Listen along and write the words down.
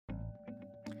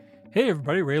Hey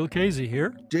everybody, Ray Lucchese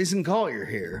here. Jason Collier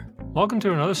here. Welcome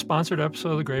to another sponsored episode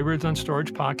of the GreyBeards on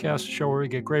Storage podcast, a show where we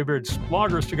get GreyBeards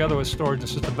bloggers together with storage and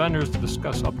system vendors to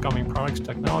discuss upcoming products,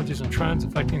 technologies, and trends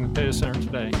affecting the data center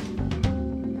today.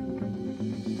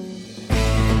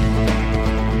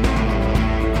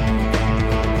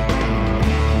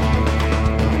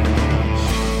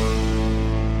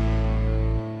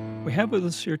 We have with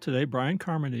us here today Brian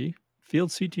Carmody, Field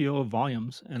CTO of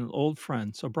Volumez, and an old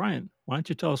friend. So, Brian, why don't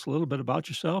you tell us a little bit about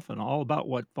yourself and all about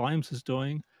what Volumez is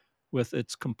doing with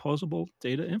its composable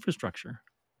data infrastructure?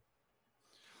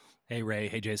 Hey, Ray.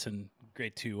 Hey, Jason.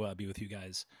 Great to be with you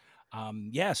guys.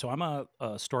 So I'm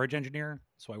a storage engineer.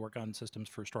 So I work on systems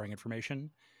for storing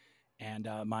information. And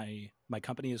my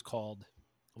company is called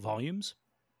Volumez,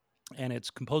 and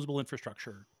it's composable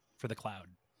infrastructure for the cloud.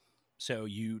 So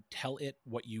you tell it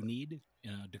what you need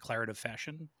in a declarative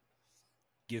fashion.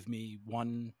 Give me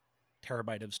 1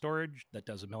 terabyte of storage that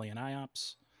does 1 million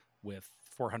IOPS with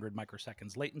 400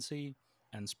 microseconds latency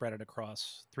and spread it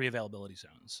across 3 availability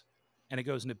zones. And it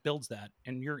goes and it builds that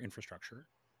in your infrastructure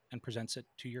and presents it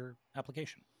to your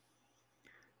application.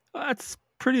 That's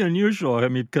pretty unusual. I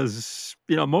mean, because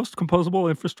most composable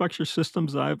infrastructure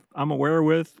systems I'm aware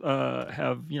with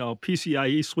have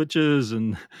PCIe switches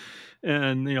and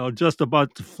just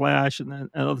about to flash and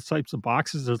other types of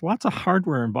boxes. There's lots of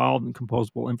hardware involved in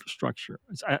composable infrastructure.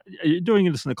 You're doing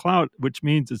this in the cloud, which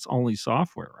means it's only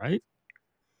software, right?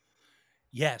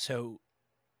 Yeah. So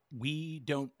we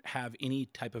don't have any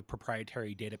type of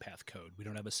proprietary data path code. We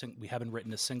don't have we haven't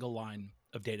written a single line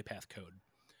of data path code.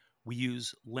 We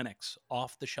use Linux,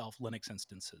 off-the-shelf Linux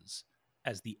instances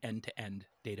as the end-to-end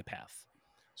data path.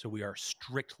 So we are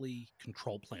strictly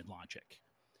control plane logic.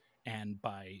 And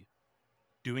by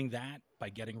doing that, by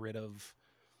getting rid of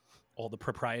all the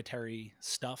proprietary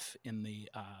stuff in the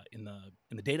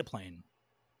data plane,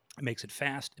 it makes it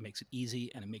fast, it makes it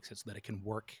easy, and it makes it so that it can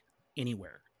work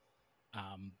anywhere.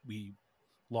 We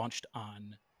launched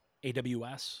on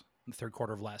AWS in the third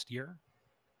quarter of last year.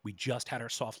 We just had our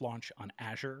soft launch on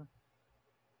Azure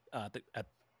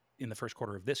in the first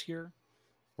quarter of this year.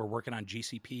 We're working on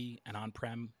GCP and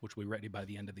on-prem, which will be ready by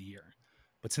the end of the year.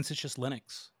 But since it's just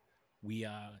Linux,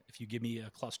 if you give me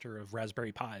a cluster of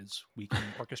Raspberry Pis, we can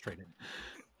orchestrate it.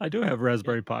 I do have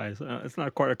Raspberry Pis. It's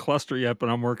not quite a cluster yet, but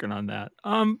I'm working on that.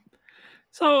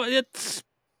 So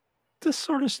this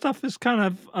sort of stuff is kind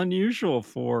of unusual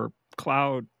for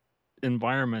cloud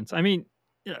environments. I mean,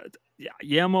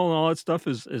 YAML and all that stuff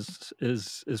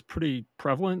is pretty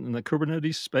prevalent in the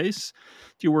Kubernetes space.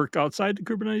 Do you work outside the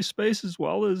Kubernetes space as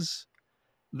well as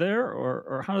there,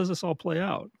 or how does this all play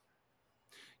out?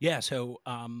 Yeah, so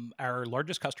our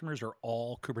largest customers are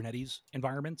all Kubernetes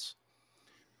environments,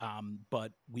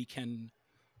 but we can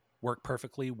work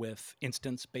perfectly with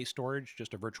instance-based storage,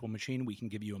 just a virtual machine. We can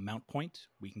give you a mount point.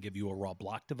 We can give you a raw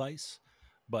block device.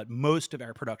 But most of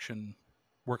our production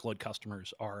workload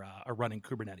customers are running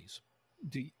Kubernetes.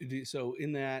 So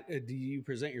in that, do you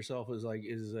present yourself as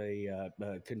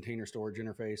a container storage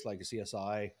interface, like a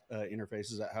CSI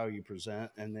interface? Is that how you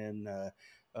present? And then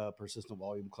persistent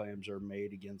volume claims are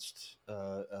made against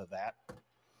that?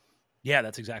 Yeah,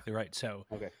 that's exactly right. So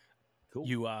okay, cool.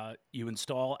 You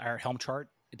install our Helm chart.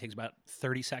 It takes about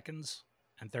 30 seconds,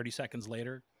 and 30 seconds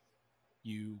later,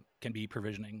 you can be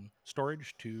provisioning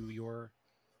storage to your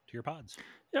pods.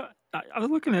 Yeah, I was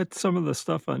looking at some of the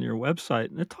stuff on your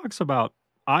website, and it talks about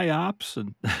IOPS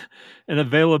and and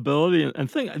availability and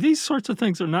these sorts of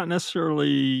things are not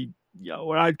necessarily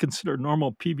what I'd consider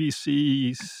normal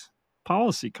PVC's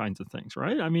policy kinds of things,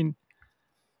 right? I mean,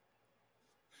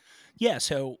 yeah.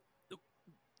 So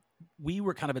we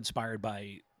were kind of inspired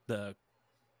by the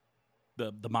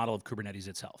model of Kubernetes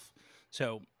itself.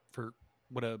 So for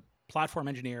what a platform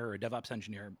engineer or a DevOps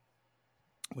engineer,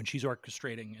 when she's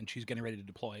orchestrating and she's getting ready to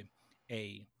deploy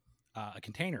a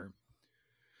container,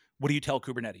 what do you tell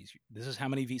Kubernetes? This is how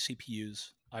many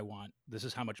vCPUs I want. This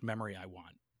is how much memory I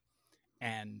want.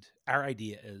 And our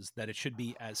idea is that it should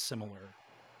be as similar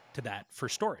to that for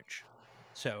storage.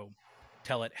 So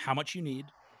tell it how much you need,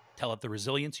 tell it the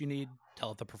resilience you need,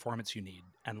 tell it the performance you need,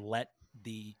 and let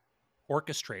the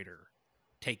orchestrator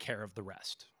take care of the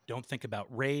rest. Don't think about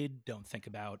RAID. Don't think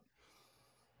about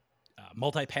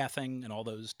multipathing and all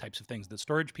those types of things that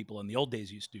storage people in the old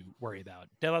days used to worry about.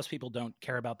 DevOps people don't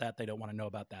care about that. They don't want to know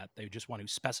about that. They just want to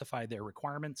specify their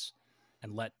requirements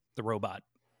and let the robot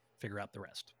figure out the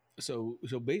rest. So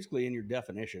basically, in your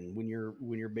definition, when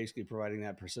you're basically providing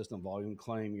that persistent volume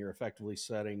claim, you're effectively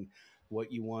setting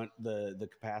what you want the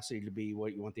capacity to be,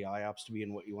 what you want the IOPS to be,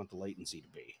 and what you want the latency to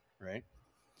be, right?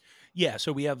 Yeah.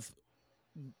 So we have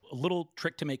a little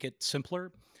trick to make it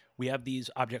simpler. we have these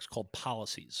objects called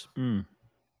policies. Mm.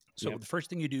 So the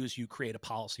first thing you do is you create a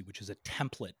policy, which is a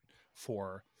template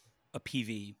for a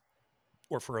PV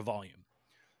or for a volume.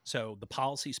 So the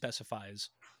policy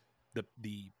specifies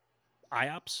the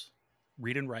IOPS,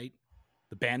 read and write,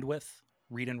 the bandwidth,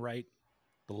 read and write,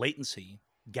 the latency,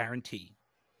 guarantee,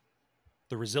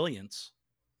 the resilience,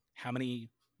 how many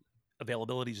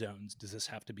availability zones does this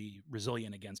have to be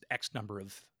resilient against X number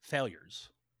of failures,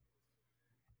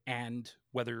 and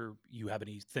whether you have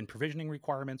any thin provisioning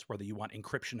requirements, whether you want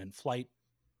encryption in flight.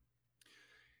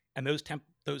 And those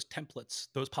templates,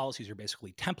 those policies are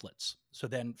basically templates. So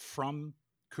then from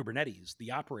Kubernetes,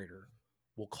 the operator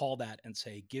will call that and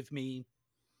say, give me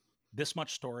this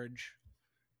much storage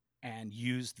and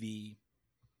use the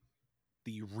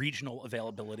regional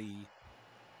availability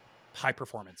high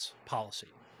performance policy.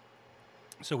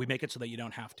 So we make it so that you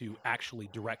don't have to actually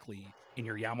directly in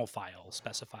your YAML file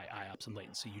specify IOPS and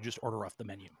latency. You just order off the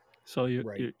menu. So you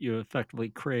effectively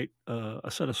create a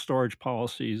set of storage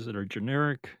policies that are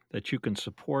generic, that you can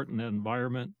support in that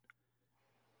environment,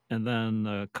 and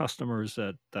then customers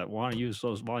that want to use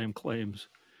those volume claims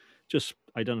just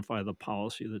identify the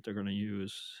policy that they're going to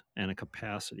use and a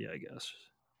capacity, I guess.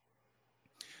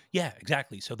 Yeah,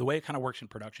 exactly. So the way it kind of works in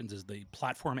productions is the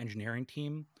platform engineering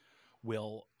team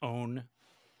will own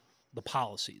the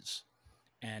policies,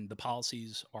 and the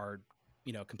policies are,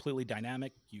 completely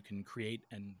dynamic. You can create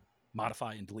and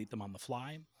modify and delete them on the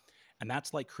fly, and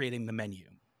that's like creating the menu.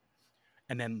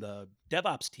 And then the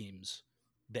DevOps teams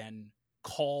then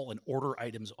call and order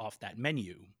items off that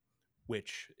menu,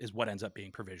 which is what ends up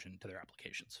being provisioned to their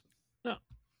applications. Now,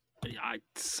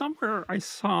 somewhere I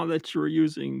saw that you were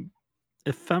using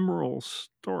ephemeral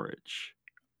storage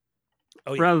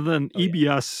rather than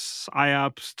EBS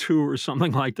IOPS 2 or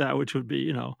something like that, which would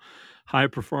be, high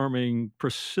performing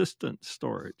persistent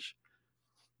storage.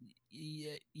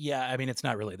 Yeah, I mean, it's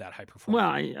not really that high performing.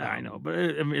 Well, I know, but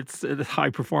it's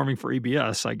high performing for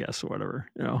EBS, I guess, or whatever,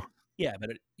 Yeah,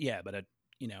 but a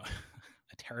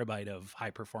terabyte of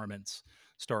high performance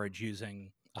storage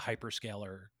using a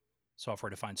hyperscaler software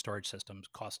defined storage systems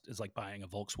is like buying a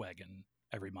Volkswagen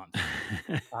every month.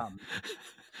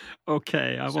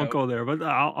 Okay, I won't go there, but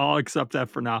I'll accept that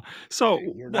for now. So,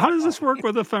 how does this work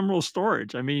with ephemeral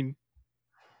storage? I mean,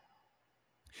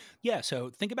 yeah, so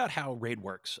think about how RAID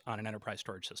works on an enterprise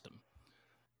storage system.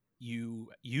 You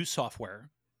use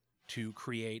software to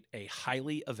create a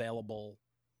highly available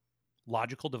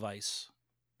logical device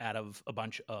out of a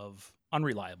bunch of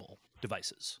unreliable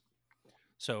devices.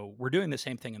 So we're doing the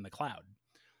same thing in the cloud.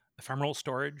 Ephemeral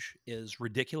storage is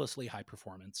ridiculously high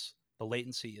performance. The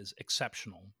latency is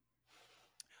exceptional,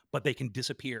 but they can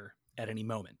disappear at any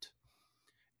moment.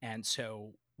 And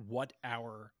so what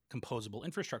our composable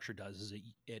infrastructure does is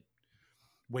it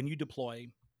when you deploy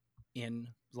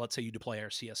let's say you deploy our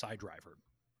CSI driver,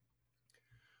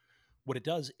 what it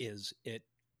does is it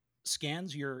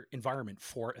scans your environment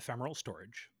for ephemeral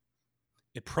storage.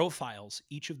 It profiles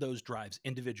each of those drives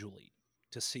individually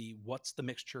to see what's the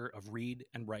mixture of read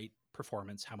and write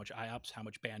performance, how much IOPS, how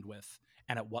much bandwidth,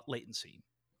 and at what latency.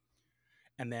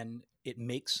 And then it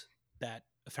makes that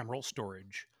ephemeral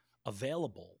storage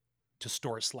available to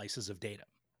store slices of data.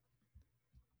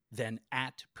 Then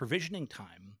at provisioning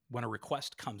time, when a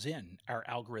request comes in, our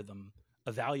algorithm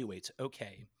evaluates,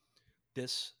 okay,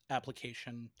 this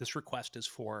application, this request is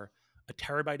for a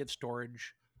terabyte of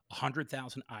storage,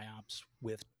 100,000 IOPS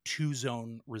with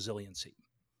 2-zone resiliency.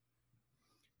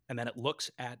 And then it looks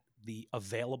at the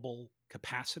available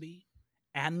capacity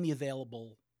and the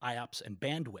available IOPS and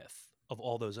bandwidth of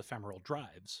all those ephemeral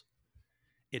drives.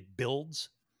 It builds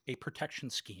a protection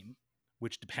scheme,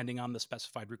 which, depending on the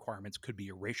specified requirements, could be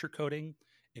erasure coding,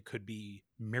 it could be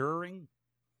mirroring,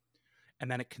 and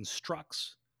then it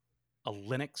constructs a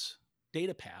Linux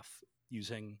data path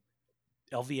using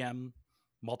LVM,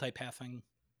 multipathing,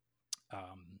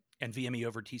 NVMe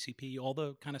over TCP, all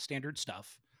the kind of standard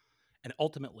stuff, and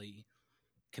ultimately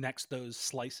connects those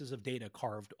slices of data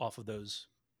carved off of those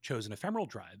chosen ephemeral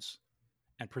drives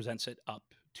and presents it up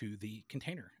to the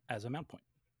container as a mount point.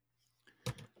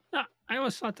 Now, I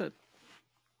always thought that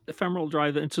ephemeral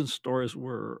drive instance stores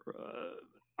were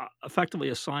effectively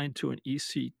assigned to an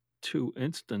EC2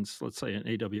 instance, let's say an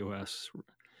AWS.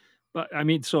 But I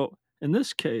mean, so in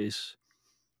this case,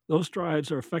 those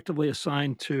drives are effectively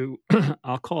assigned to,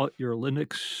 I'll call it your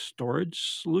Linux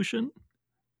storage solution.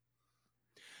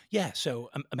 Yeah. So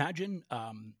imagine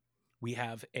we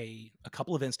have a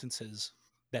couple of instances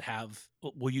that have,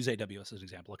 we'll use AWS as an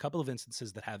example, a couple of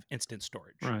instances that have instant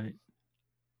storage. Right.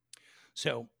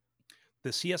 So the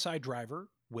CSI driver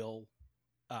will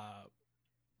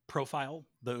profile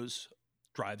those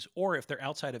drives, or if they're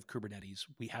outside of Kubernetes,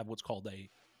 we have what's called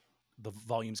the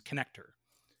Volumez connector,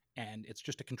 and it's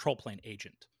just a control plane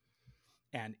agent,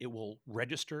 and it will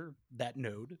register that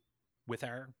node with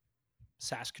our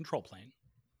SaaS control plane.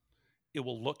 It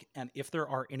will look, and if there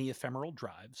are any ephemeral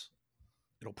drives,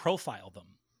 it'll profile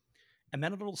them, and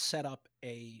then it'll set up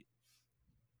a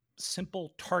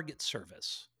simple target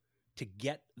service to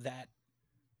get that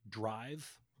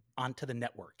drive onto the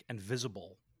network and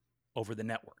visible over the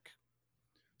network.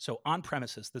 So on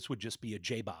premises, this would just be a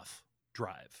JBoF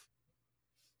drive.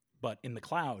 But in the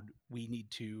cloud, we need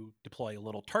to deploy a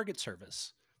little target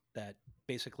service that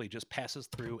basically just passes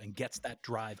through and gets that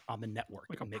drive on the network,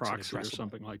 like a and makes proxy it or addressable.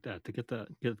 something like that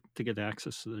to get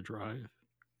access to the drive.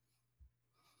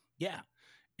 Yeah.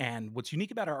 And what's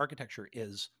unique about our architecture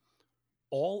is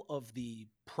all of the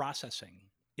processing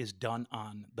is done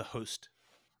on the host,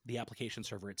 the application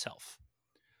server itself.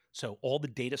 So all the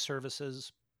data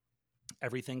services,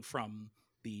 everything from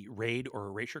the RAID or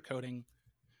erasure coding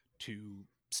to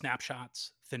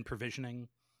snapshots, thin provisioning,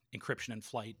 encryption in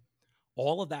flight,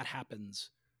 all of that happens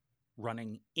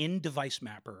running in Device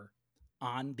Mapper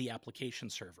on the application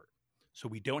server. So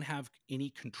we don't have any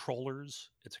controllers.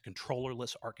 It's a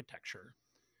controllerless architecture.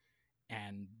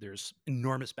 And there's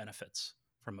enormous benefits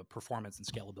from a performance and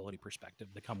scalability perspective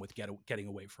that come with getting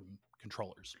away from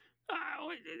controllers.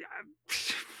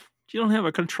 You don't have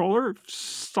a controller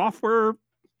software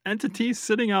entity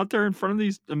sitting out there in front of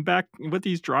these and back with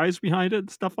these drives behind it and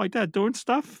stuff like that, doing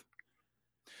stuff?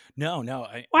 No.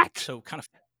 What? So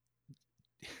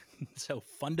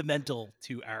fundamental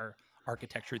to our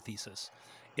architecture thesis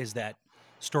is that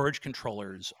storage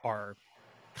controllers are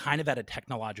kind of at a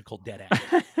technological dead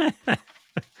end.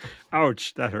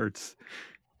 Ouch, that hurts.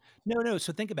 No.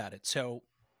 So think about it. So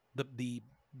the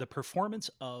performance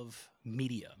of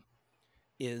media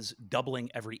is doubling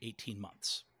every 18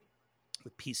 months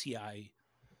with PCI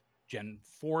Gen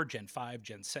 4, Gen 5,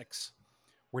 Gen 6.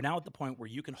 We're now at the point where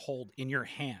you can hold in your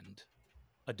hand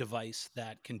a device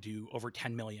that can do over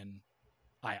 10 million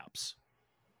IOPS,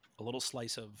 a little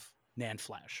slice of NAND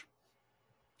flash.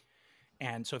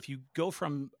 And so if you go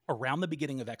from around the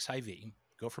beginning of XIV,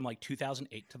 go from like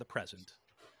 2008 to the present,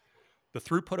 the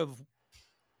throughput of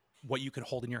what you can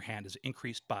hold in your hand is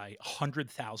increased by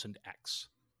 100,000x.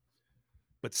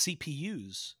 But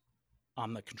CPUs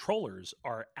on the controllers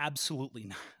are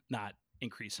absolutely not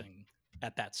increasing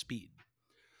at that speed.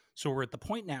 So we're at the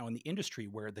point now in the industry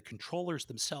where the controllers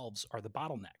themselves are the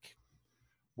bottleneck,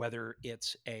 whether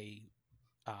it's a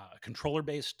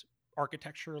controller-based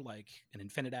architecture like an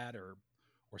Infinidat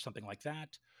or something like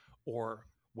that, or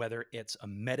whether it's a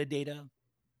metadata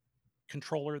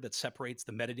controller that separates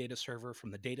the metadata server from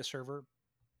the data server,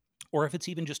 or if it's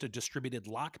even just a distributed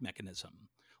lock mechanism,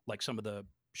 like some of the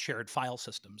shared file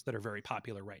systems that are very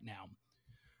popular right now.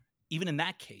 Even in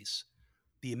that case,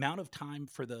 the amount of time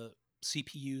for the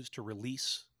CPUs to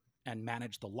release and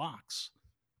manage the locks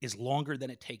is longer than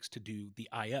it takes to do the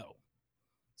I/O.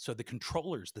 So the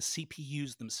controllers, the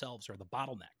CPUs themselves are the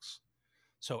bottlenecks.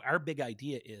 So our big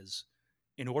idea is,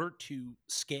 in order to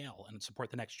scale and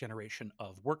support the next generation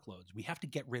of workloads, we have to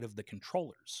get rid of the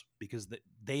controllers because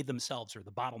they themselves are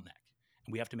the bottleneck,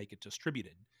 and we have to make it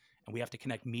distributed, and we have to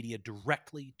connect media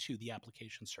directly to the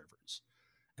application servers.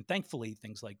 And thankfully,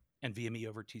 things like NVMe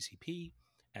over TCP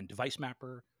and Device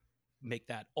Mapper make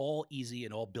that all easy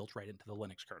and all built right into the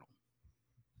Linux kernel.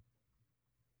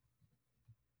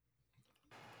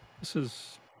 This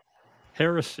is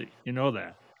heresy. You know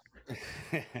that.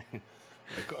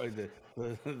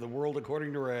 The world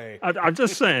according to Ray. I'm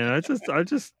just saying. I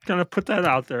just kind of put that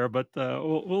out there, but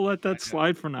we'll let that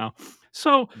slide for now.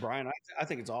 So, Brian, I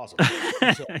think it's awesome.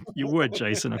 You would,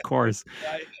 Jason, of course.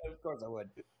 Of course I would.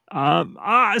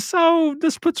 So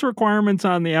this puts requirements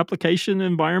on the application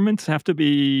environments have to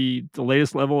be the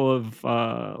latest level of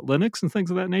Linux and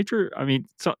things of that nature. I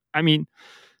mean,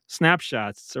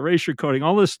 snapshots, erasure coding,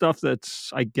 all this stuff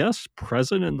that's, I guess,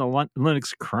 present in the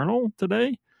Linux kernel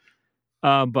today.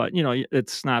 But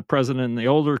it's not present in the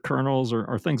older kernels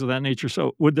or things of that nature.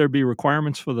 So would there be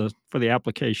requirements for the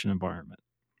application environment?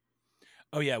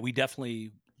 Oh yeah, we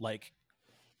definitely like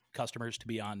customers to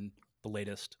be on the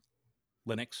latest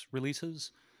Linux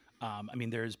releases.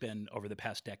 There's been, over the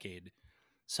past decade,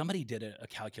 somebody did a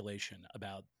calculation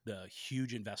about the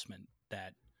huge investment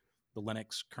that the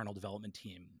Linux kernel development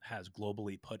team has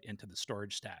globally put into the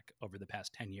storage stack over the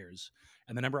past 10 years.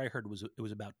 And the number I heard was it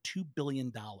was about $2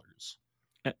 billion.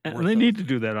 And they need to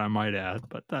do that, I might add,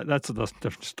 but that's a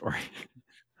different story.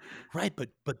 Right, but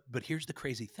here's the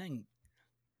crazy thing.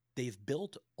 They've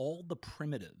built all the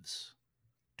primitives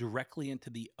directly into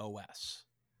the OS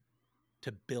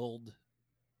to build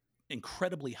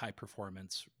incredibly high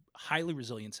performance, highly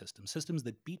resilient systems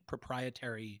that beat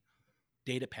proprietary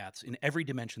data paths in every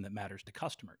dimension that matters to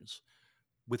customers,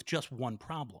 with just one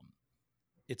problem.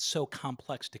 It's so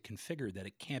complex to configure that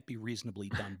it can't be reasonably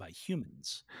done by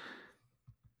humans.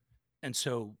 And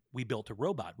so we built a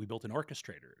robot, we built an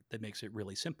orchestrator that makes it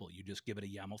really simple. You just give it a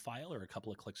YAML file or a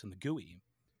couple of clicks in the GUI,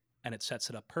 and it sets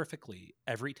it up perfectly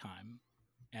every time,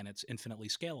 and it's infinitely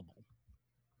scalable.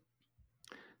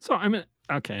 So I mean,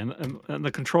 okay, and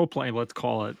the control plane, let's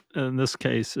call it, in this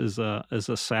case, is a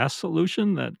SaaS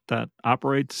solution that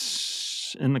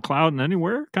operates in the cloud and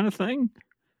anywhere, kind of thing.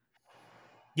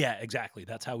 Yeah, exactly.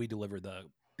 That's how we deliver the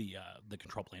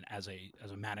control plane as a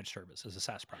managed service, as a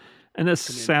SaaS product. And this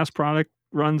SaaS product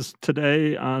runs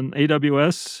today on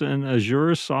AWS and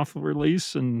Azure software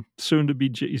release, and soon to be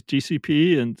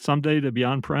GCP, and someday to be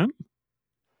on-prem?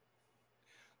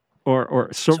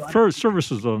 Or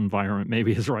services environment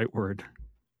maybe is the right word.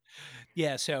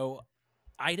 Yeah, so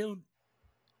I'm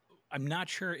not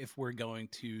sure if we're going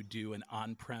to do an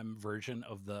on-prem version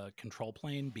of the control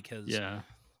plane, because Yeah.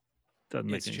 Doesn't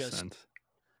make any sense.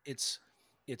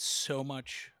 It's so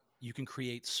much, you can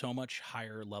create so much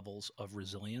higher levels of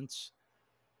resilience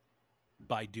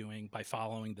by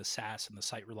following the SaaS and the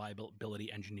site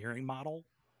reliability engineering model.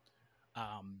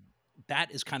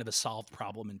 That is kind of a solved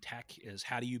problem in tech, is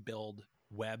how do you build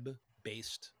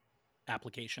web-based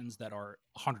applications that are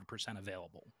 100%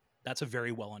 available? That's a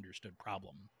very well understood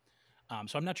problem.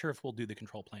 So I'm not sure if we'll do the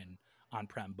control plane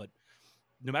on-prem, but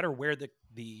no matter where the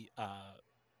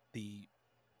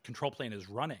control plane is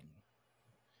running,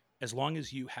 as long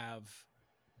as you have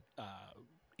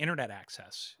internet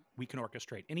access, we can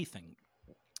orchestrate anything.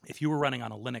 If you were running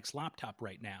on a Linux laptop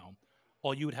right now,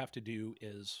 all you would have to do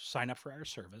is sign up for our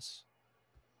service,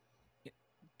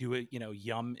 do a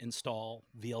yum install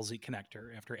VLZ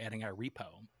connector after adding our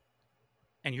repo,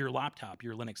 and your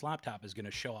Linux laptop is going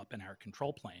to show up in our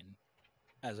control plane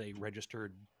as a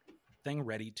registered thing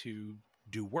ready to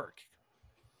do work.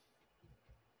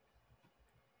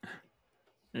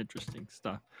 Interesting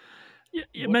stuff.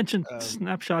 You mentioned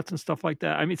snapshots and stuff like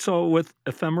that. I mean, so with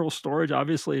ephemeral storage,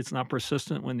 obviously it's not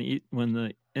persistent when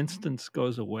the instance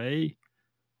goes away.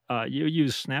 You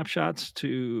use snapshots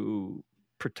to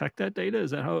protect that data.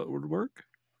 Is that how it would work?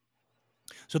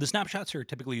 So the snapshots are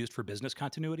typically used for business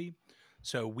continuity.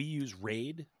 So we use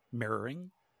RAID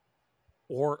mirroring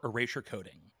or erasure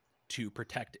coding to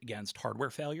protect against hardware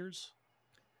failures.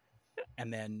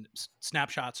 And then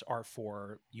snapshots are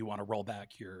for, you want to roll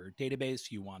back your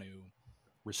database, you want to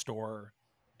restore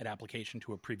an application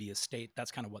to a previous state.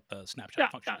 That's kind of what the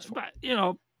snapshot function is for.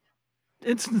 But,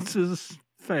 instances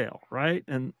fail, right?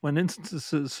 And when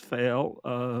instances fail,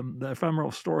 the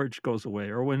ephemeral storage goes away.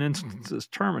 Or when instances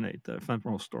terminate, the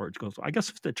ephemeral storage goes away. I guess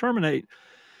if they terminate,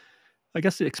 I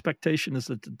guess the expectation is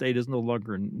that the data is no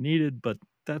longer needed, but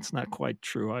that's not quite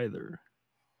true either.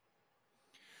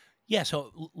 Yeah,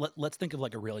 so let's think of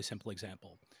like a really simple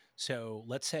example. So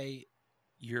let's say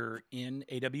you're in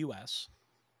AWS,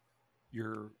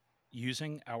 you're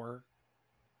using our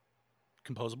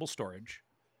composable storage,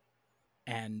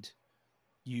 and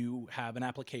you have an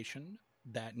application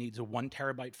that needs a 1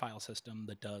 terabyte file system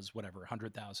that does whatever,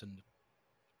 100,000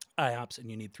 IOPS,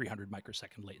 and you need 300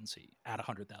 microsecond latency at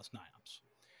 100,000 IOPS.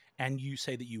 And you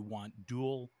say that you want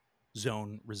dual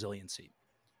zone resiliency.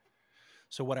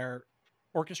 So what our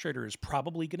orchestrator is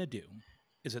probably going to do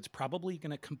is it's probably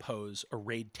going to compose a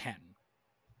RAID 10,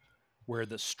 where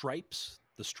the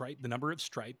number of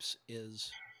stripes is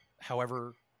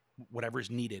whatever is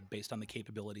needed based on the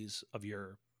capabilities of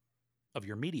your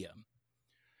media.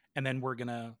 And then we're going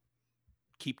to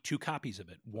keep 2 copies of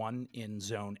it, one in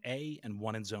zone A and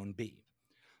one in zone B.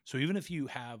 So even if you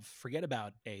forget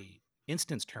about a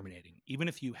instance terminating, even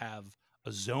if you have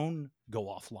a zone go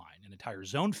offline, an entire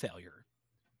zone failure,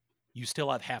 you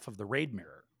still have half of the RAID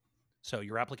mirror. So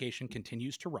your application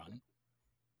continues to run.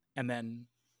 And then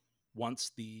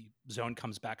once the zone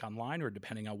comes back online, or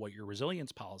depending on what your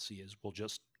resilience policy is, we'll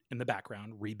just, in the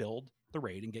background, rebuild the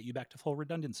RAID and get you back to full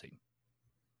redundancy.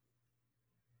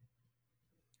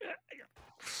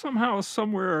 Somehow,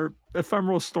 somewhere,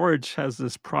 ephemeral storage has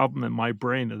this problem in my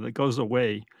brain that it goes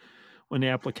away when the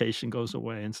application goes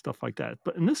away and stuff like that.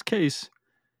 But in this case,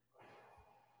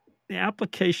 the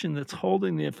application that's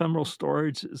holding the ephemeral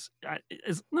storage is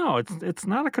it's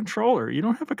not a controller. You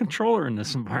don't have a controller in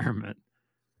this environment.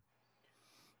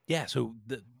 Yeah, so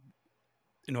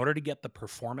in order to get the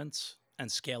performance and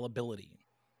scalability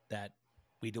that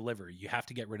we deliver, you have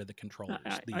to get rid of the controllers.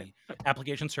 The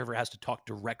application server has to talk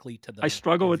directly to the... I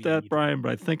struggle with that, Brian,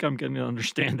 but I think I'm getting to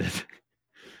understand it.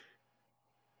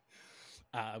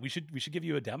 We should give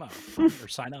you a demo or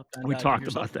sign up and We give talked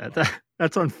yourself about a that. demo.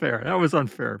 That's unfair. That was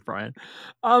unfair, Brian.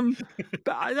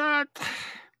 But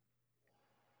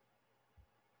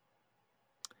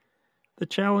the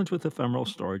challenge with ephemeral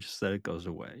storage is that it goes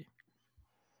away.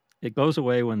 It goes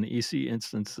away when the EC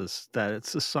instances that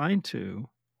it's assigned to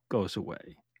goes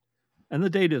away, and the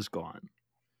data is gone.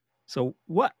 So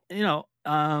what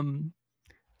I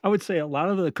would say a lot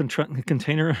of the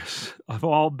containers have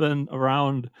all been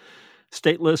around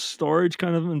stateless storage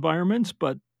kind of environments,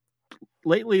 but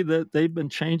lately they've been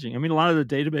changing. I mean, a lot of the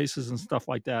databases and stuff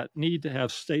like that need to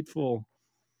have stateful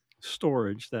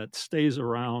storage that stays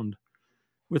around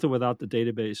with or without the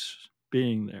database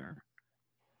being there.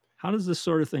 How does this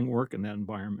sort of thing work in that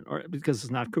environment? Or because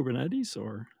it's not Kubernetes,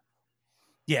 or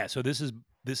Yeah, so this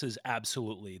is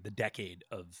absolutely the decade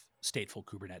of stateful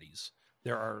Kubernetes.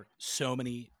 There are so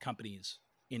many companies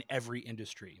in every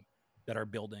industry that are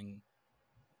building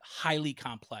highly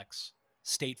complex,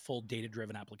 stateful,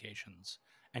 data-driven applications,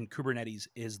 and Kubernetes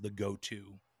is the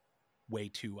go-to way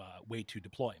to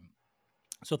deploy.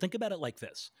 So think about it like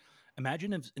this: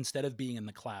 imagine if instead of being in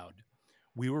the cloud,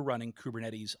 we were running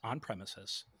Kubernetes on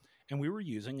premises, and we were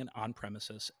using an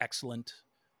on-premises excellent,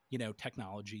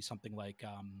 technology, something like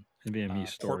NVMe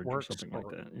storage or Portworx, something like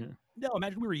or that? Yeah, no,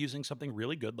 imagine we were using something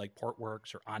really good like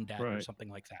Portworx or OnDeck or right. something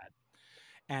like that.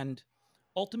 And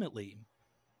ultimately,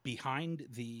 behind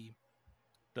the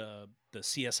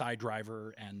CSI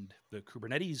driver and the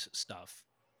Kubernetes stuff,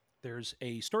 there's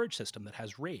a storage system that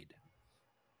has RAID.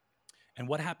 And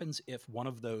what happens if one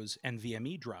of those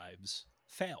NVMe drives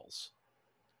fails?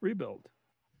 Rebuild.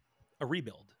 A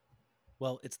rebuild.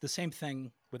 Well, it's the same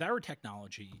thing with our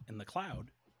technology in the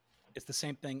cloud. It's the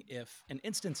same thing if an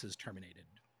instance is terminated.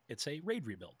 It's a RAID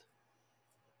rebuild.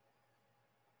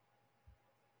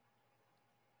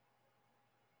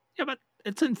 Yeah, but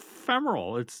it's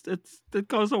ephemeral. It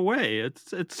goes away.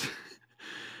 It's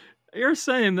you're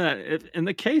saying that if in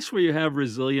the case where you have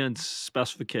resilience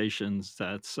specifications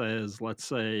that says, let's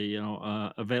say,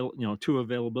 two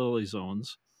availability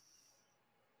zones,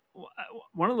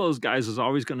 one of those guys is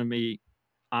always going to be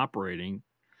operating.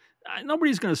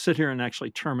 Nobody's going to sit here and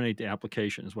actually terminate the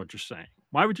application, is what you're saying.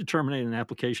 Why would you terminate an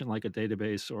application like a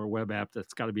database or a web app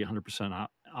that's got to be 100%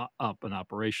 up and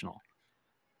operational?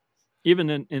 Even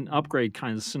in upgrade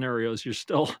kind of scenarios, you're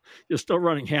still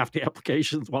running half the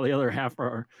applications while the other half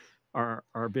are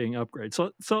being upgraded.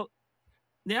 So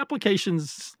the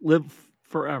applications live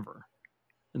forever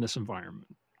in this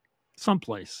environment,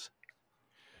 someplace.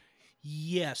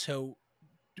 Yeah. So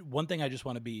one thing I just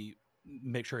want to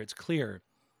make sure it's clear: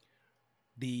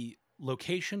 the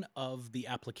location of the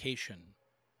application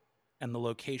and the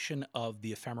location of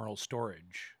the ephemeral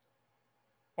storage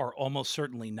are almost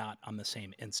certainly not on the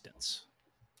same instance.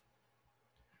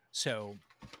 So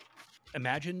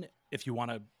imagine, if you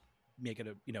want to make it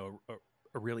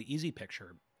a really easy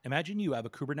picture, imagine you have a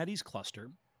Kubernetes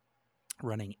cluster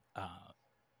running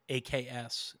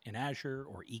AKS in Azure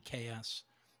or EKS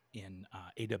in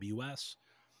AWS,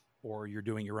 or you're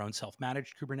doing your own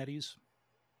self-managed Kubernetes.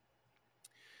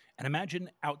 And imagine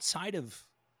outside of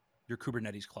your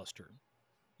Kubernetes cluster,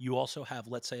 you also have,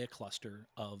 let's say, a cluster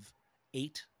of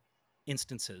 8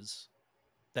 instances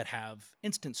that have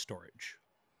instance storage,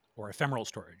 or ephemeral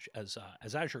storage, as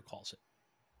Azure calls it.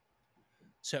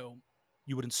 So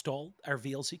you would install our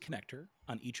VLC connector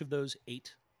on each of those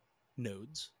 8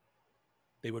 nodes.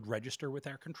 They would register with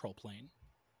our control plane.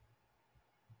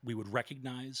 We would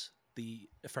recognize the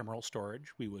ephemeral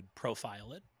storage. We would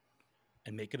profile it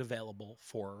and make it available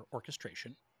for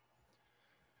orchestration.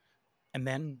 And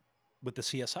then with the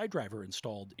CSI driver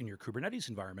installed in your Kubernetes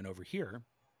environment over here,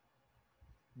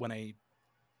 when a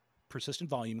persistent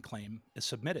volume claim is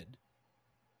submitted,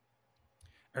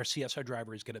 our CSI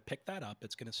driver is going to pick that up.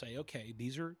 It's going to say, okay,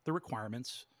 these are the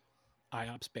requirements: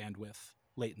 IOPS, bandwidth,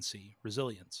 latency,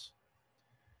 resilience.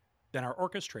 Then our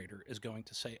orchestrator is going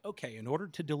to say, okay, in order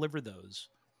to deliver those,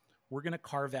 we're going to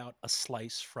carve out a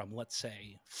slice from, let's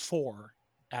say, 4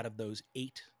 out of those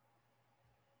 8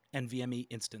 NVMe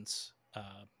instance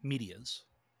medias,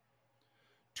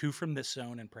 2 from this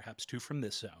zone and perhaps 2 from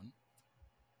this zone.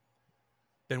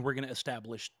 Then we're going to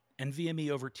establish NVMe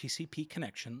over TCP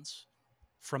connections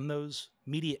from those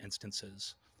media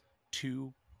instances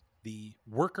to the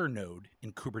worker node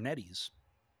in Kubernetes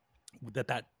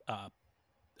that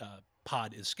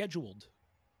pod is scheduled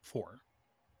for.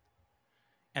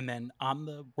 And then on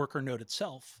the worker node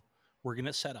itself, we're going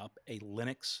to set up a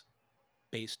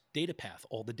Linux-based data path,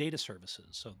 all the data services.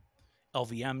 So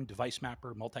LVM, device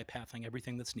mapper, multipathing,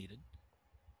 everything that's needed.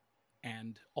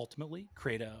 And ultimately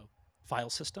create a file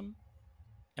system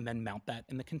and then mount that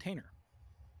in the container.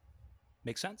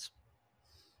 Make sense?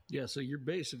 Yeah, so you're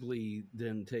basically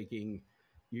then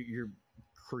you're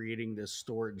creating this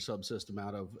storage subsystem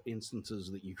out of instances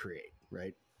that you create,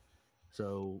 right?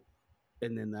 So,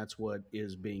 and then that's what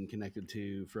is being connected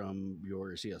to from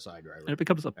your CSI driver. And it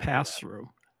becomes a After that. pass-through.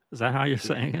 Is that how you're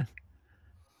saying it?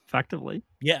 Effectively?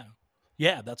 Yeah.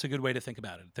 Yeah, that's a good way to think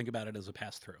about it. Think about it as a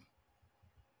pass-through.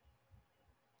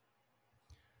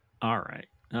 All right.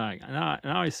 Now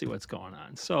I see what's going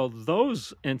on. So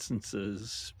those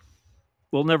instances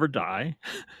will never die.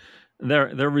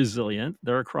 They're resilient.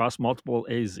 They're across multiple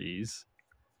AZs,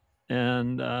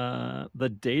 and the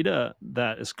data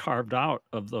that is carved out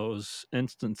of those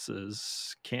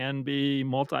instances can be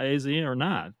multi-AZ or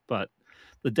not, but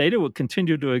the data will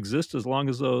continue to exist as long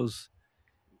as those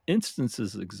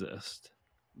instances exist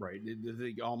Right.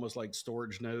 They almost like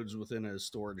storage nodes within a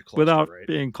storage cluster, without right?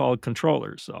 being called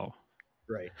controllers. So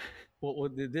Right. Well,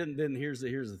 then here's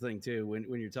the thing too.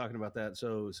 When you're talking about that,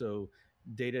 so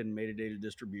data and metadata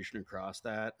distribution across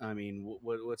that. I mean,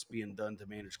 what's being done to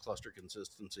manage cluster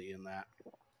consistency in that?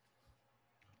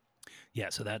 Yeah,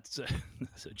 so that's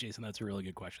so Jason, that's a really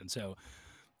good question. So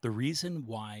the reason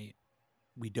why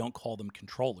we don't call them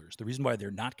controllers, the reason why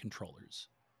they're not controllers,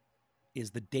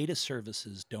 is the data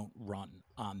services don't run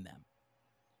on them.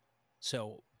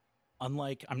 So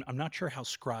unlike, I'm not sure how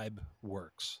Scribe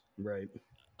works. Right.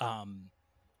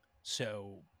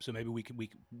 So maybe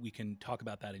we can talk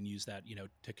about that and use that,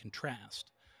 to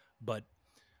contrast. But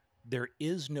there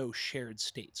is no shared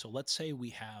state. So let's say we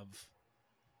have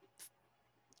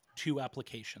two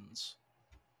applications,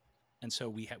 and so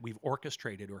we've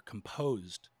orchestrated or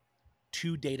composed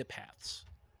two data paths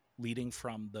leading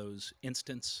from those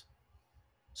instance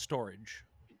storage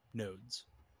nodes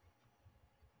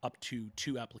up to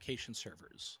two application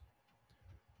servers.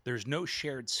 There's no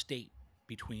shared state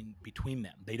between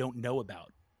them. They don't know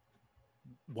about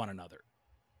one another.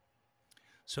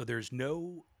 So there's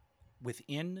no,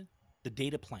 within the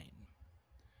data plane,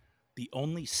 the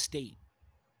only state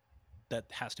that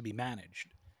has to be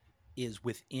managed is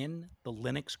within the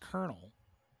Linux kernel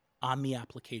on the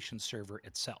application server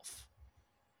itself.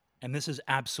 And this is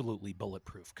absolutely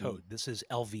bulletproof code. This is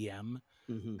LVM.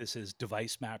 Mm-hmm. This is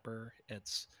device mapper.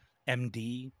 It's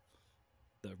MD,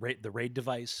 the RAID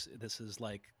device. This is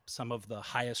like some of the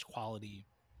highest quality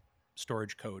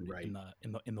storage code Right.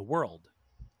 in the world.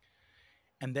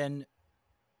 And then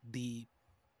the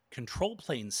control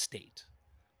plane state.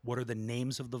 What are the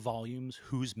names of the volumes?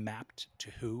 Who's mapped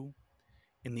to who?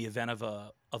 In the event of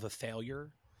a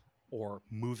failure or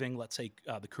moving, let's say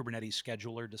the Kubernetes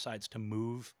scheduler decides to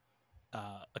move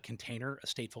a container, a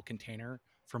stateful container,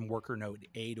 from worker node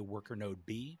A to worker node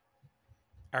B,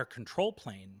 our control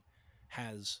plane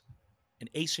has an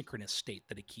asynchronous state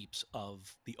that it keeps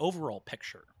of the overall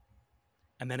picture.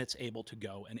 And then it's able to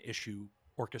go and issue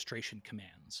orchestration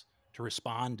commands to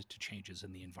respond to changes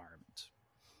in the environment.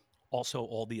 Also,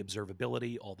 all the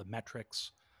observability, all the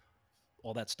metrics,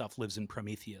 all that stuff lives in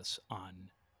Prometheus on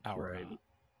our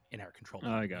in our control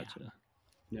plane. I gotcha.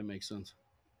 That makes sense.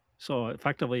 So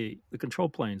effectively, the control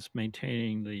plane's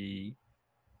maintaining the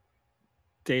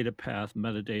data path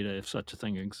metadata, if such a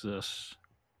thing exists,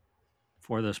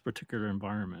 for this particular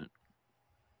environment.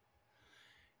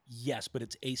 Yes, but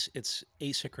it's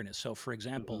asynchronous. So, for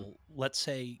example, let's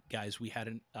say, guys, we had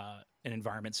an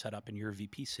environment set up in your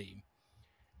VPC,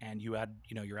 and you had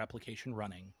your application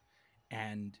running,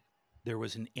 and there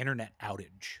was an internet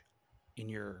outage in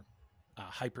your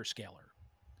hyperscaler,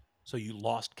 so you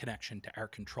lost connection to our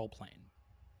control plane.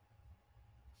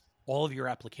 All of your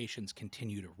applications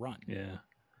continue to run. Yeah.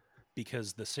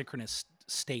 Because the synchronous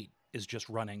state is just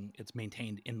running, it's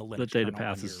maintained in the Linux the data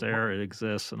kernel path is there, it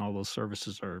exists, and all those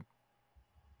services are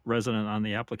resident on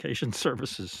the application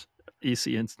services EC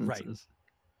instances. Right.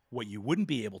 What you wouldn't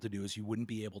be able to do is you wouldn't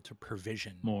be able to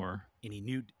provision more any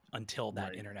new until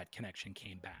that internet connection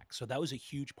came back. So that was a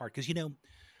huge part because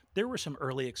there were some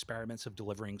early experiments of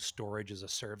delivering storage as a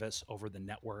service over the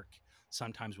network,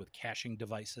 sometimes with caching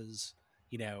devices,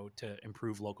 to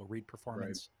improve local read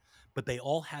performance. But they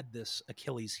all had this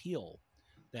Achilles heel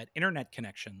that internet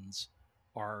connections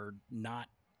are not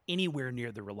anywhere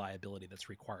near the reliability that's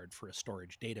required for a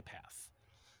storage data path.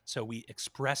 So we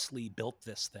expressly built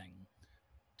this thing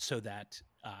so that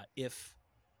if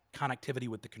connectivity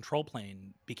with the control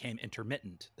plane became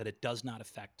intermittent, that it does not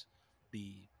affect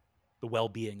the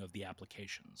well-being of the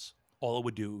applications. All it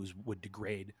would do is would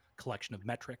degrade collection of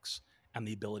metrics and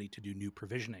the ability to do new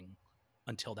provisioning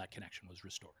until that connection was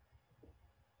restored.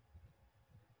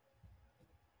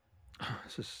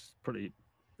 This is pretty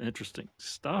interesting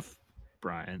stuff,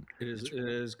 Brian. It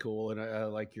is cool, and I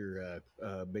like your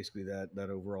basically that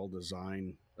overall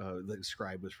design the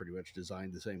Scribe was pretty much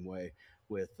designed the same way,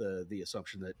 with the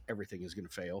assumption that everything is going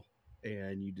to fail,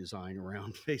 and you design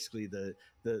around basically the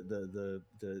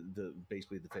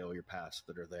basically the failure paths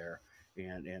that are there,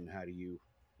 and how do you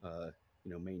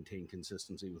maintain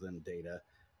consistency within data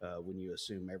when you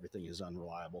assume everything is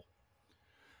unreliable.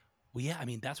 Well, yeah, I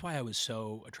mean, that's why I was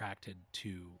so attracted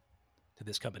to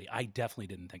this company. I definitely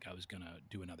didn't think I was going to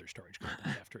do another storage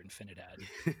company after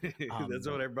Infinidad. That's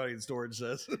what everybody in storage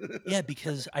says. Yeah,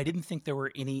 because I didn't think there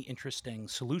were any interesting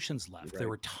solutions left. Right. There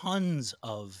were tons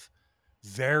of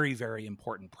very, very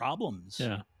important problems.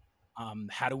 Yeah.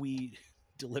 How do we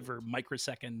deliver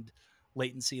microsecond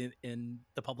latency in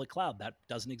the public cloud? That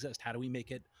doesn't exist. How do we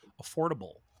make it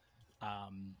affordable?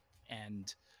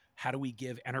 And how do we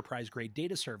give enterprise grade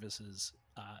data services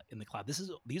in the cloud?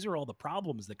 These are all the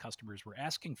problems that customers were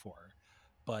asking for,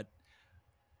 but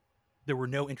there were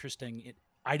no interesting.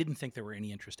 I didn't think there were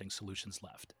any interesting solutions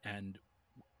left, and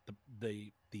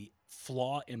the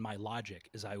flaw in my logic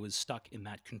is I was stuck in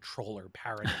that controller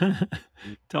paradigm.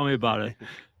 Tell me about it.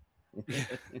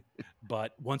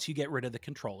 But once you get rid of the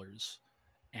controllers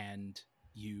and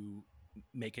you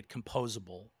make it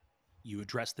composable, you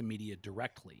address the media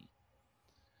directly.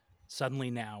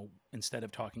 Suddenly now, instead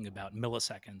of talking about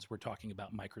milliseconds, we're talking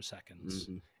about microseconds.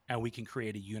 Mm-hmm. And we can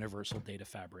create a universal data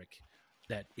fabric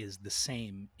that is the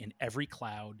same in every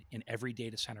cloud, in every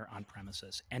data center on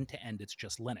premises. End to end, it's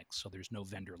just Linux. So there's no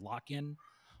vendor lock-in.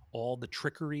 All the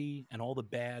trickery and all the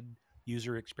bad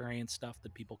user experience stuff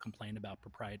that people complain about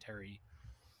proprietary,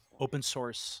 open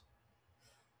source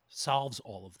solves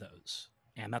all of those.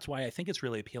 And that's why I think it's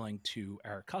really appealing to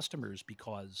our customers,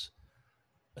 because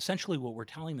essentially what we're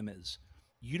telling them is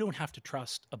you don't have to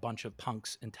trust a bunch of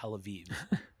punks in Tel Aviv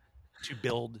to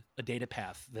build a data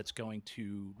path that's going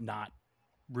to not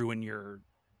ruin your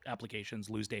applications,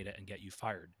 lose data, and get you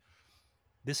fired.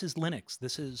 This is Linux.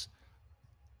 This is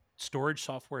storage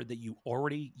software that you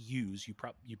already use.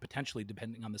 You potentially,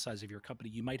 depending on the size of your company,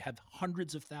 you might have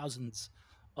hundreds of thousands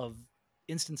of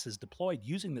instances deployed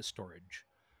using this storage.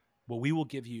 What we will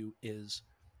give you is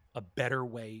a better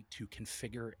way to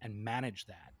configure and manage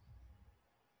that.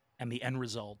 And the end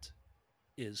result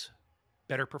is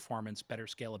better performance, better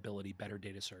scalability, better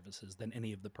data services than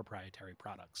any of the proprietary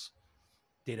products,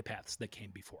 data paths that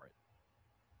came before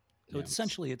it. So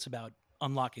essentially, it's about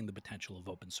unlocking the potential of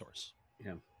open source.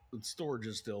 Yeah. Storage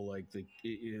is still like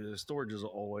storage is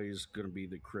always going to be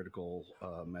the critical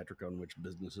metric on which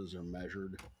businesses are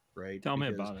measured, right? Tell me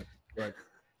about it. Right.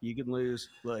 You can lose,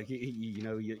 like,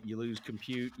 you lose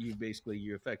compute. You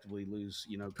effectively lose,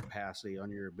 capacity on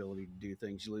your ability to do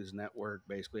things. You lose network.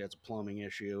 Basically, that's a plumbing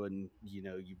issue, and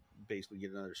you basically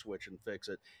get another switch and fix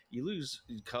it. You lose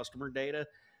customer data,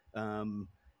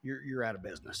 you're out of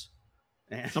business.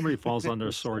 Somebody falls under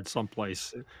a sword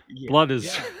someplace. Yeah,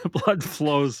 blood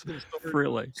flows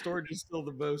freely. Storage is still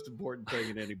the most important thing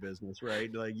in any business,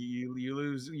 right? Like you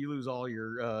lose all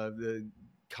your the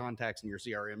contacts in your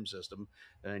CRM system,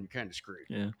 and you're kind of screwed.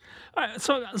 Yeah. All right,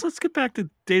 so let's get back to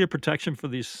data protection for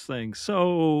these things.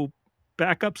 So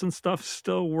backups and stuff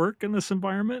still work in this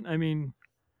environment? I mean,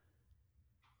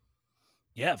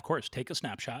 yeah, of course. Take a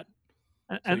snapshot.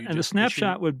 And a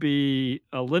snapshot would be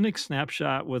a Linux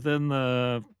snapshot within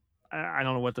the, I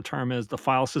don't know what the term is, the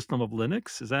file system of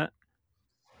Linux. Is that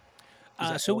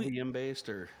LVM based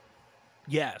or?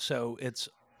 Yeah, so it's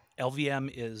LVM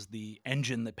is the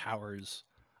engine that powers,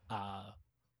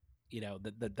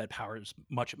 that powers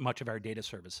much of our data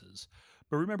services.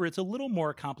 But remember, it's a little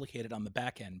more complicated on the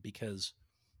back end, because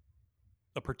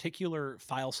a particular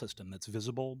file system that's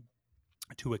visible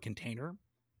to a container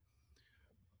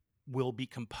will be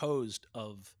composed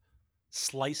of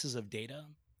slices of data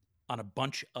on a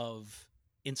bunch of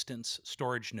instance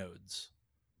storage nodes,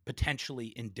 potentially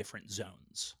in different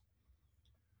zones.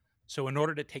 So in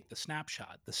order to take the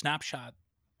snapshot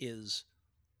is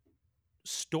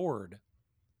stored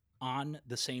on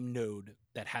the same node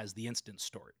that has the instance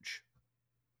storage.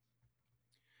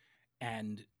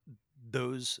 And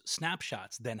those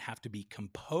snapshots then have to be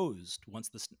composed. Once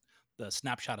the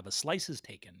snapshot of a slice is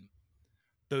taken,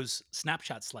 those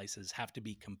snapshot slices have to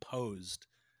be composed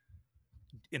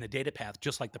in a data path,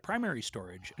 just like the primary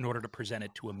storage, in order to present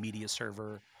it to a media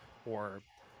server, or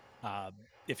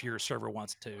if your server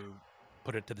wants to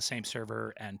put it to the same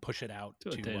server and push it out to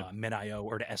MinIO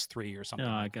or to S3 or something.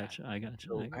 I got you.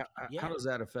 So how does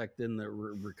that affect then the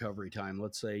recovery time?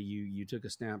 Let's say you took a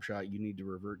snapshot, you need to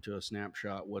revert to a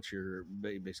snapshot. What's your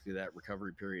basically that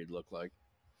recovery period look like?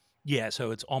 Yeah, so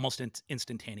it's almost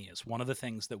instantaneous. One of the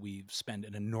things that we've spent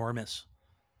an enormous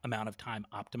amount of time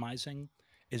optimizing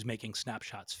is making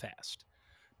snapshots fast,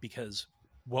 because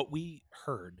what we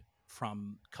heard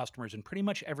from customers in pretty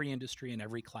much every industry and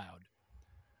every cloud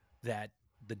that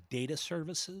the data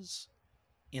services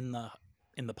in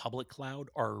the public cloud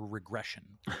are a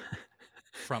regression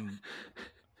from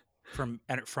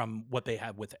what they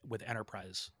have with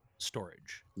enterprise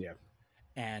storage. Yeah.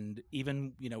 And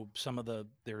even, some of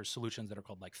there are solutions that are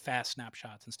called like fast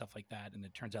snapshots and stuff like that, and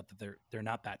it turns out that they're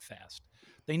not that fast.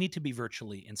 They need to be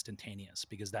virtually instantaneous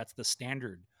because that's the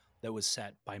standard that was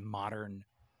set by modern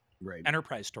Right.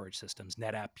 enterprise storage systems,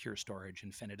 NetApp, Pure Storage,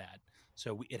 Infinidat.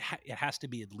 So it has to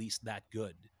be at least that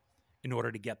good in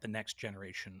order to get the next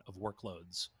generation of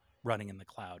workloads running in the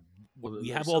cloud. Well, We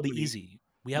there's have so all the many- easy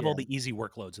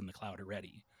workloads in the cloud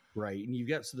already. Right,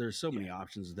 and there's so many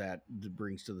options that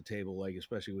brings to the table, like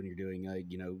especially when you're doing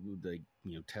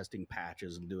testing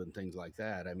patches and doing things like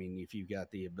that. I mean, if you've got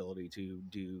the ability to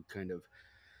do kind of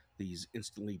these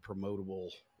instantly promotable,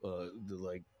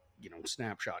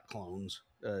 snapshot clones,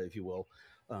 if you will,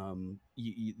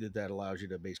 that allows you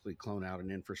to basically clone out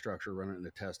an infrastructure, run it in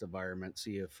a test environment,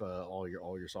 see if all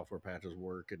your software patches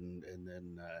work, and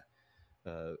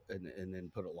then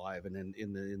put it live, and then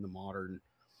in the modern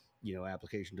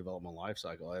application development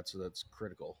lifecycle, that's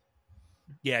critical.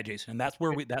 Yeah, Jason, and that's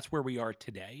where we are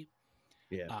today.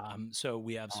 Yeah. So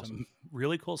we have some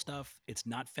really cool stuff. It's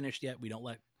not finished yet. We don't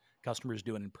let customers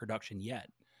do it in production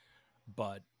yet.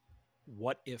 But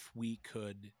what if we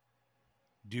could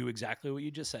do exactly what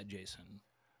you just said, Jason,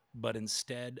 but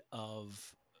instead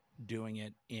of doing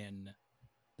it in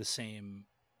the same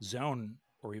zone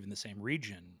or even the same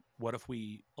region, what if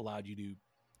we allowed you to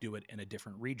do it in a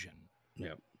different region?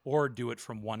 Yeah. Or do it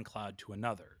from one cloud to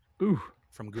another, Ooh.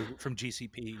 from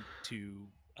GCP to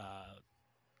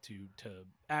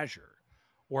Azure,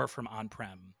 or from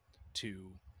on-prem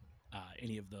to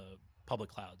any of the public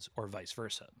clouds, or vice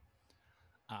versa.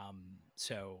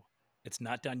 So it's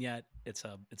not done yet. It's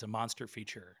a monster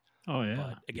feature. Oh yeah.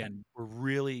 But again, we're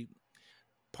really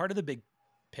part of the big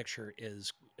picture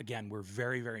is, again, we're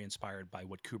very, very inspired by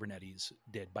what Kubernetes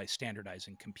did by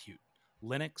standardizing compute.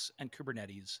 Linux and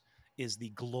Kubernetes is the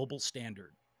global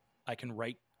standard. I can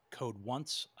write code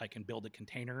once, I can build a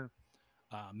container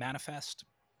manifest,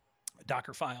 a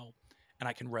Docker file, and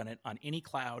I can run it on any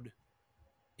cloud,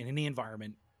 in any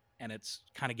environment, and it's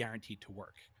kind of guaranteed to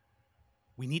work.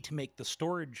 We need to make the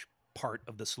storage part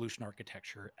of the solution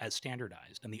architecture as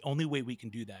standardized, and the only way we can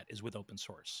do that is with open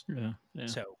source. Yeah.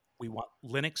 So we want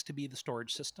Linux to be the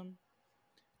storage system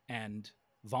and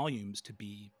Volumes to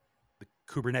be the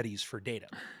Kubernetes for data.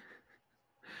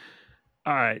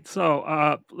 All right.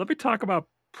 So let me talk about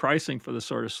pricing for this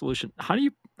sort of solution. How do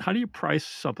you price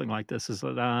something like this? Is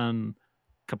it on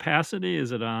capacity?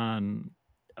 Is it on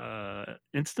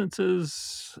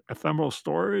instances, ephemeral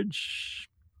storage?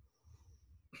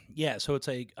 Yeah, so it's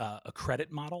a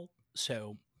credit model.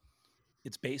 So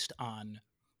it's based on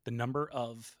the number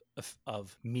of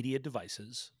media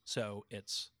devices. So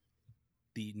it's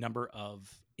the number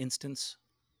of instance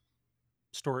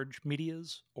storage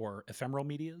medias or ephemeral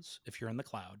medias if you're in the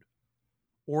cloud,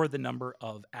 or the number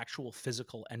of actual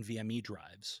physical NVMe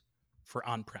drives for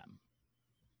on-prem.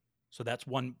 So that's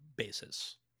one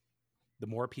basis. The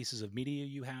more pieces of media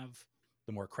you have,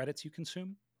 the more credits you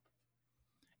consume.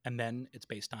 And then it's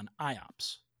based on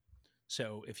IOPS.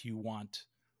 So if you want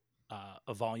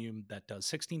a volume that does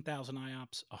 16,000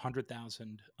 IOPS,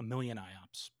 100,000, a million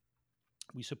IOPS,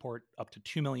 we support up to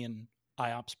 2 million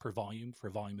IOPS per volume for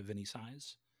a volume of any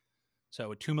size.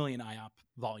 So a 2 million IOP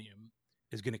volume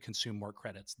is going to consume more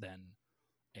credits than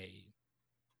a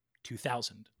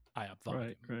 2,000 IOP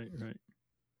volume. Right.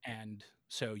 And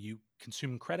so you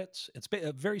consume credits. It's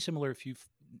very similar if you've,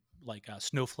 like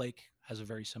Snowflake has a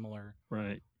very similar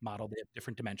model. They have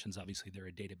different dimensions. Obviously, they're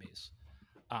a database.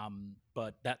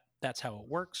 But that's how it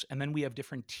works. And then we have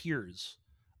different tiers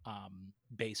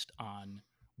based on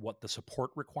what the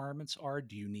support requirements are.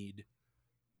 Do you need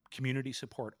community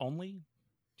support only?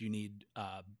 Do you need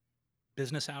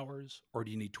business hours, or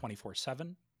do you need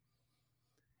 24/7?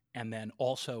 And then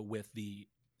also with the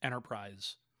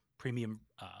enterprise premium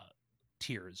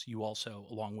tiers, you also,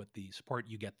 along with the support,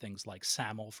 you get things like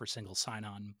SAML for single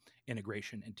sign-on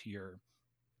integration into your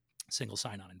single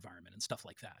sign-on environment and stuff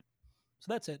like that.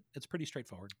 So that's it. It's pretty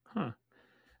straightforward. Huh.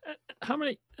 How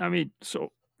many? I mean,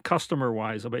 so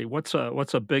customer-wise, I mean, what's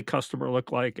a big customer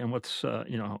look like, and what's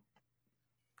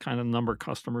kind of number of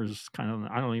customers? Kind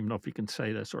of, I don't even know if you can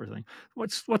say that sort of thing.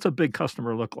 What's a big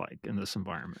customer look like in this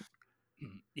environment?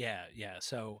 Yeah.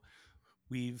 So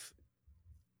we've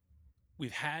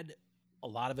had a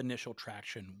lot of initial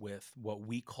traction with what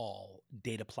we call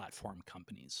data platform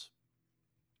companies.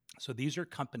 So these are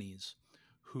companies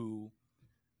who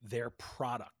their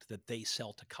product that they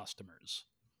sell to customers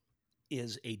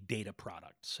is a data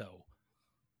product. So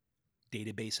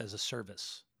database as a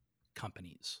service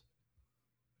companies.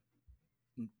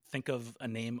 Think of a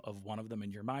name of one of them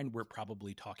in your mind. We're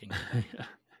probably talking about Yeah.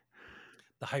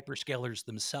 the hyperscalers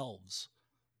themselves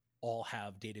all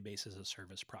have database as a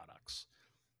service products.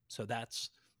 So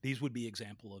these would be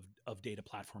example of data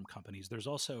platform companies. There's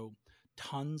also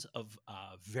tons of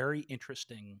very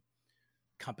interesting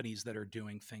companies that are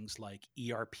doing things like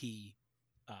ERP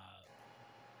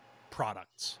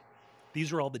products.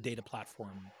 These are all the data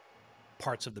platform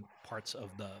parts of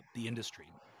the industry.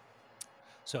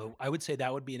 So I would say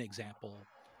that would be an example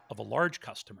of a large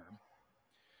customer,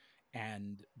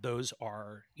 and those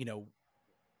are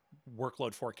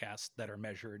workload forecasts that are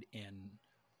measured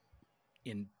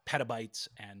in petabytes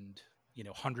and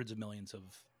hundreds of millions of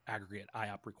aggregate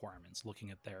IOP requirements,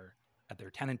 looking at their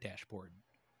tenant dashboard.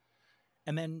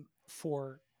 And then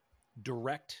for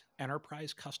direct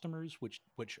enterprise customers,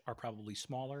 which are probably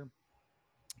smaller,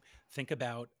 think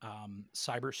about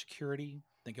cybersecurity.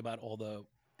 Think about all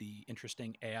the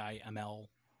interesting AI ML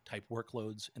type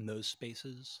workloads in those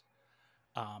spaces.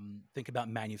 Think about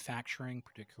manufacturing,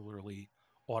 particularly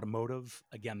automotive.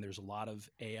 Again, there's a lot of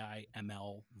AI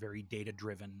ML, very data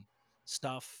driven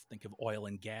stuff. Think of oil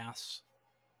and gas,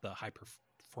 the high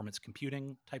performance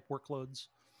computing type workloads.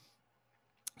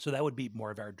 So that would be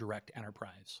more of our direct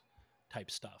enterprise type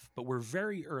stuff. But we're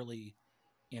very early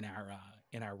in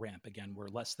our ramp. Again, we're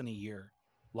less than a year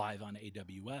live on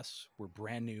AWS. We're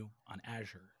brand new on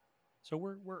Azure. So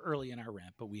we're early in our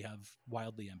ramp, but we have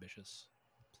wildly ambitious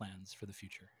plans for the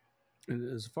future.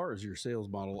 And as far as your sales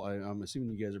model, I'm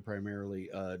assuming you guys are primarily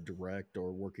direct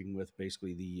or working with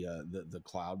basically the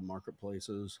cloud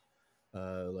marketplaces,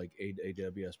 like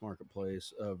AWS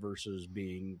Marketplace, versus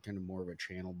being kind of more of a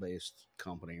channel based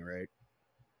company, right?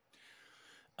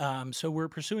 So we're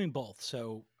pursuing both.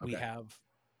 So we Okay. have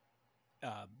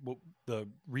the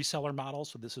reseller model.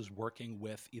 So this is working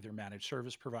with either managed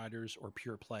service providers or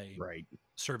pure play Right.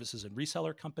 services and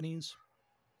reseller companies.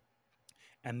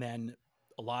 And then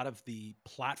a lot of the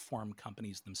platform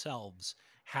companies themselves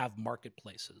have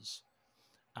marketplaces.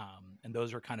 And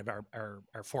those are kind of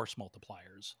our force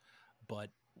multipliers.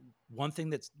 But one thing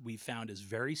that we found is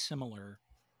very similar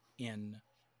in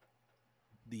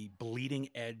the bleeding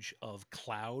edge of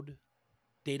cloud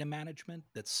data management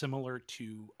that's similar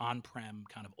to on-prem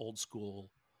kind of old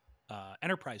school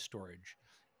enterprise storage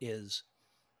is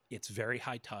it's very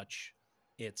high touch,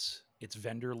 it's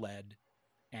vendor led,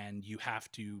 and you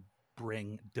have to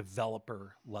bring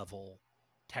developer level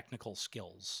technical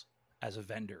skills as a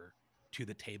vendor to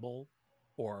the table,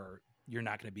 or you're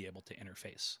not going to be able to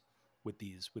interface with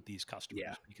these customers,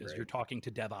 Yeah. because you're Right. talking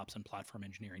to DevOps and platform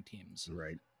engineering teams.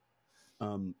 Right.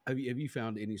 Have you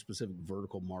found any specific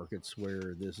vertical markets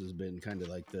where this has been kind of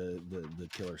like the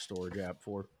killer storage app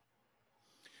for?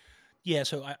 Yeah,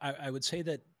 so I would say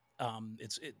that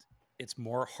it's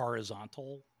more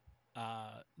horizontal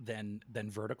than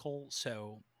vertical.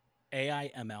 So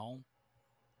AI ML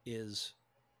is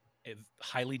a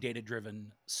highly data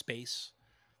driven space.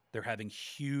 They're having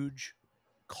huge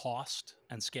cost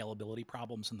and scalability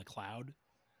problems in the cloud.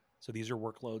 So these are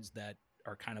workloads that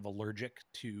are kind of allergic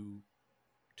to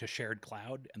shared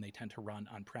cloud, and they tend to run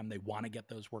on prem. They want to get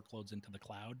those workloads into the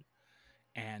cloud.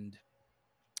 And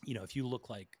if you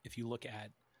look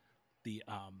at the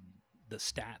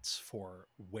stats for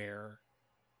where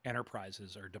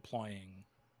enterprises are deploying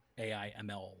AI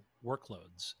ML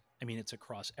workloads, I mean, it's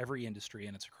across every industry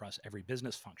and it's across every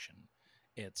business function.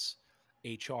 It's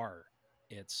HR,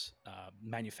 it's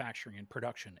manufacturing and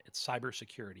production, it's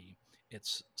cybersecurity,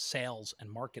 it's sales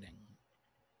and marketing.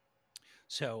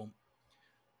 So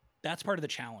that's part of the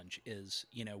challenge is,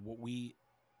 what we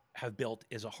have built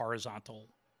is a horizontal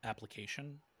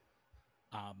application.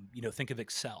 Think of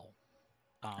Excel.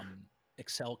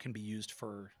 Excel can be used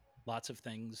for lots of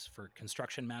things, for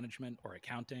construction management or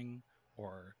accounting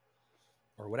or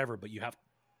whatever, but you have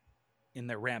in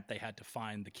their ramp they had to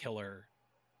find the killer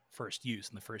first use,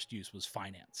 and the first use was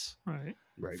finance. Right.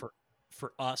 Right.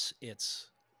 For us, it's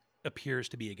appears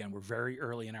to be, again, we're very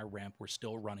early in our ramp. We're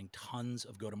still running tons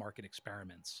of go-to-market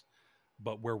experiments,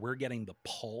 but where we're getting the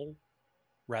pull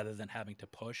rather than having to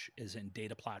push is in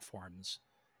data platforms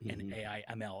and AI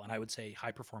ML. And I would say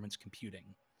high performance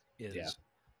computing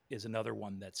is another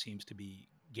one that seems to be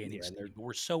gaining steam. But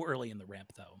we're so early in the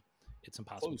ramp, though, it's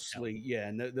impossible to tell. Yeah,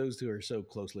 and those two are so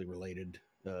closely related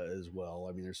as well.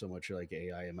 I mean, there's so much like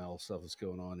AI ML stuff that's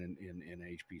going on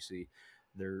in HPC.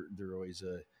 They're always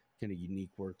kind of unique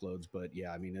workloads, but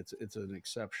yeah, I mean, it's an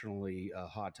exceptionally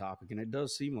hot topic, and it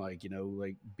does seem like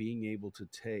like being able to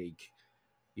take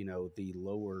the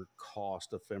lower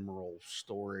cost ephemeral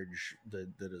storage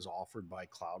that is offered by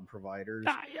cloud providers.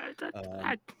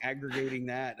 Aggregating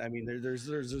that, I mean, there's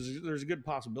a good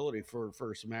possibility for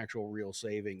some actual real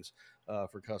savings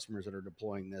for customers that are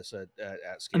deploying this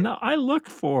at scale. Now, I looked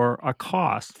for a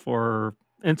cost for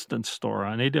instance store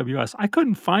on AWS. I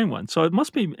couldn't find one, so it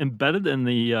must be embedded in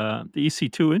the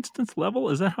EC2 instance level.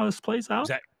 Is that how this plays out?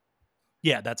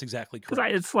 Yeah, that's exactly correct.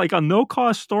 Because it's like a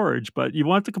no-cost storage, but you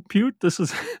want to compute. This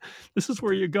is this is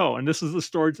where you go, and this is the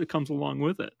storage that comes along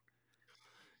with it.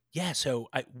 Yeah. So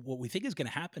what we think is going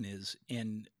to happen is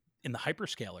in the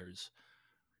hyperscalers,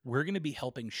 we're going to be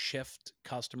helping shift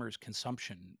customers'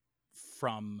 consumption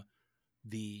from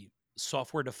the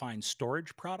software-defined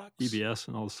storage products, EBS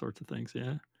and all sorts of things.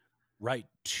 Yeah. Right,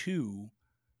 to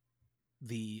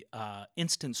the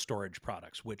instant storage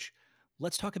products, which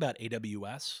let's talk about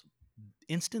AWS.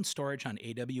 Instant storage on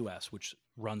AWS, which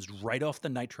runs right off the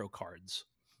Nitro cards,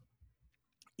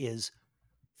 is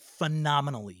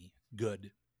phenomenally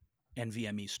good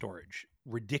NVMe storage,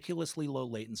 ridiculously low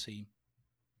latency,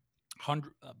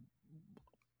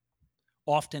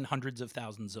 often hundreds of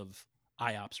thousands of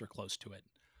IOPS or close to it.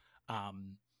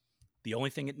 The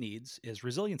only thing it needs is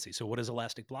resiliency. So what does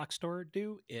Elastic Block Store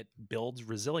do? It builds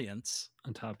resilience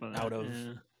on top of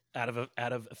that,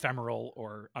 out of ephemeral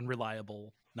or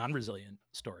unreliable, non-resilient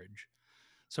storage.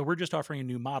 So we're just offering a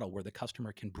new model where the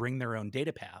customer can bring their own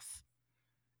data path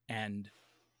and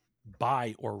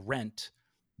buy or rent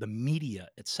the media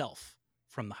itself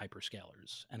from the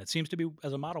hyperscalers. And it seems to be,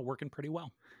 as a model, working pretty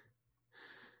well.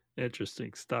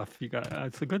 Interesting stuff. You got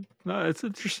it's an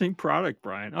interesting product,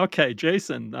 Brian. Okay,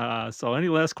 Jason. So any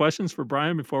last questions for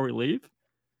Brian before we leave?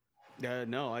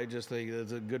 No, I just think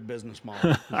it's a good business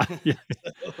model.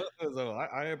 So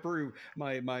I approve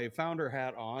my founder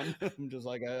hat on. I'm just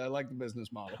like, I like the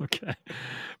business model. Okay.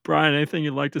 Brian, anything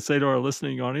you'd like to say to our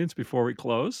listening audience before we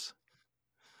close?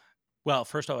 Well,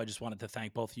 first of all, I just wanted to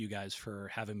thank both of you guys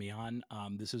for having me on.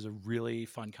 This is a really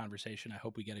fun conversation. I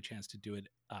hope we get a chance to do it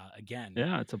again.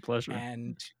 Yeah, it's a pleasure.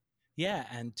 And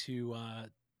to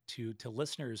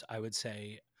listeners, I would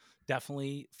say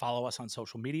definitely follow us on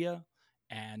social media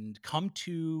and come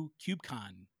to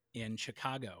KubeCon in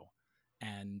Chicago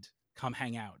and come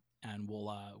hang out, and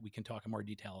we can talk in more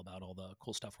detail about all the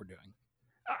cool stuff we're doing.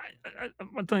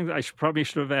 One thing that I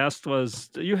should have asked was,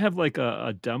 do you have like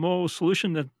a demo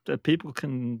solution that people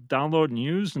can download and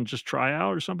use and just try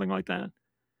out or something like that?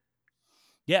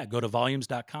 Yeah, go to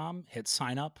volumez.com, hit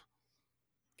sign up,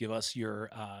 give us your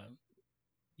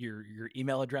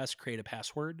email address, create a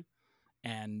password,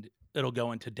 and it'll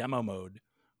go into demo mode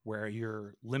where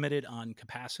you're limited on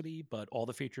capacity, but all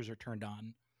the features are turned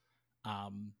on.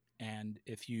 And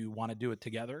if you want to do it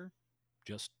together,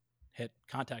 just hit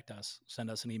contact us, send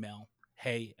us an email,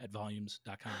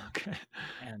 hey@volumez.com. Okay.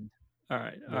 And all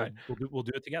right. We'll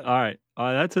do it together. All right.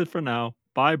 That's it for now.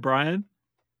 Bye, Brian.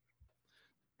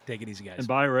 Take it easy, guys. And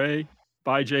bye, Ray.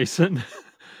 Bye, Jason.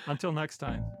 Until next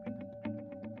time.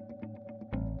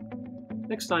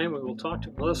 Next time, we will talk to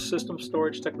another system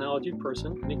storage technology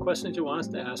person. Any questions you want us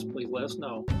to ask, please let us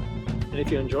know. And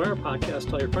if you enjoy our podcast,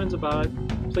 tell your friends about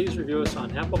it. Please review us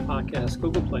on Apple Podcasts,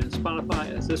 Google Play, and Spotify,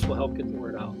 as this will help get the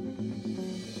word out.